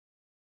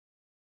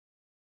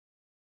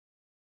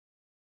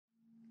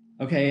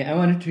Okay, I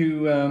wanted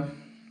to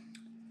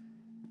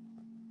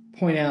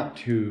point out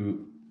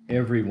to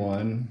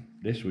everyone,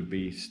 this would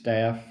be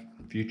staff,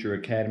 future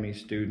academy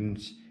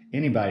students,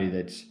 anybody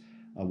that's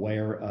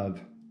aware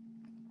of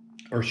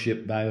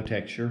Earthship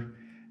Biotecture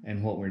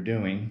and what we're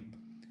doing.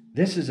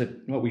 This is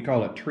what we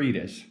call a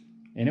treatise,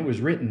 and it was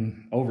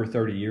written over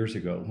 30 years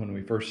ago when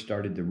we first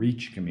started the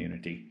REACH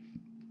community.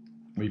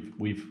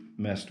 We've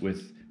messed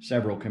with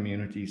several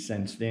communities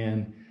since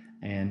then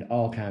and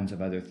all kinds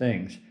of other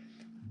things.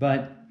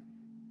 But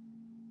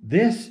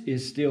this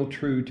is still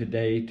true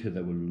today to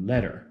the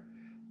letter,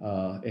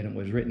 and it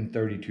was written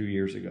 32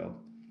 years ago.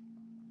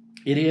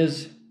 It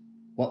is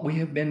what we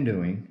have been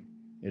doing,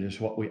 it is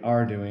what we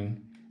are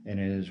doing, and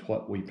it is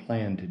what we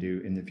plan to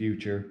do in the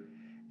future,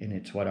 and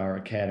it's what our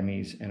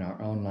academies and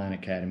our online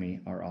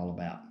academy are all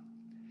about.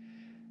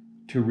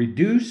 To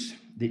reduce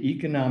the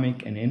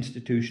economic and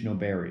institutional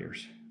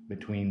barriers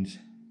between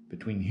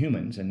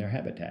humans and their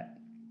habitat.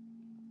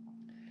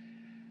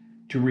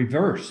 To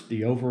reverse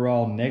the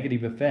overall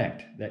negative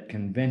effect that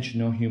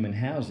conventional human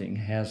housing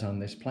has on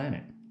this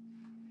planet.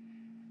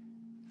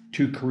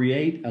 To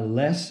create a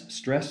less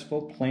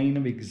stressful plane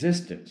of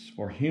existence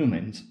for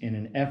humans in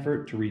an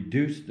effort to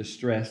reduce the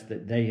stress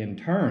that they in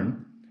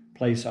turn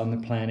place on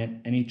the planet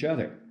and each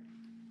other.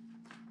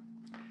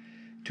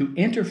 To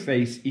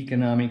interface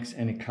economics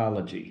and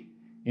ecology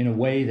in a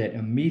way that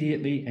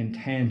immediately and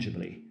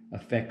tangibly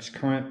affects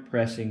current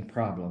pressing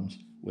problems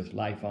with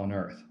life on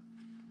Earth.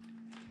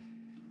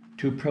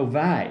 To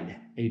provide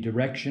a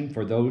direction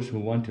for those who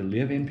want to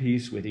live in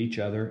peace with each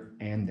other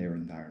and their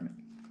environment.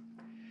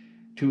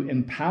 To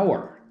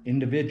empower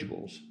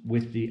individuals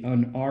with the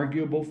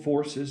unarguable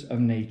forces of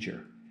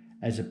nature,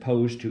 as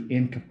opposed to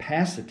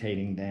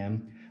incapacitating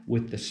them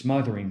with the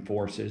smothering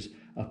forces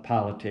of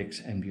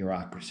politics and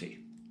bureaucracy.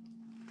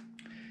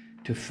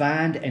 To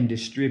find and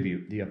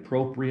distribute the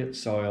appropriate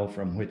soil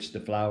from which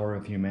the flower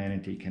of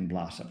humanity can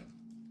blossom.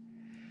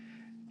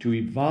 To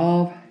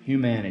evolve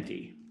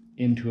humanity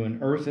into an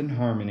earth in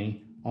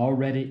harmony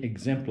already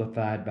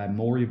exemplified by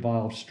more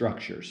evolved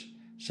structures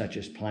such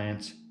as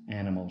plants,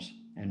 animals,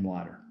 and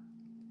water.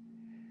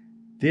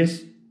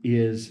 This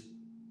is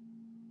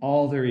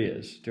all there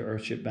is to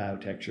Earthship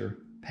Biotecture,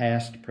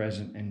 past,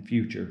 present, and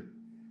future.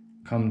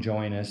 Come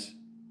join us.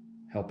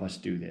 Help us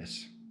do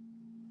this.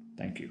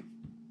 Thank you.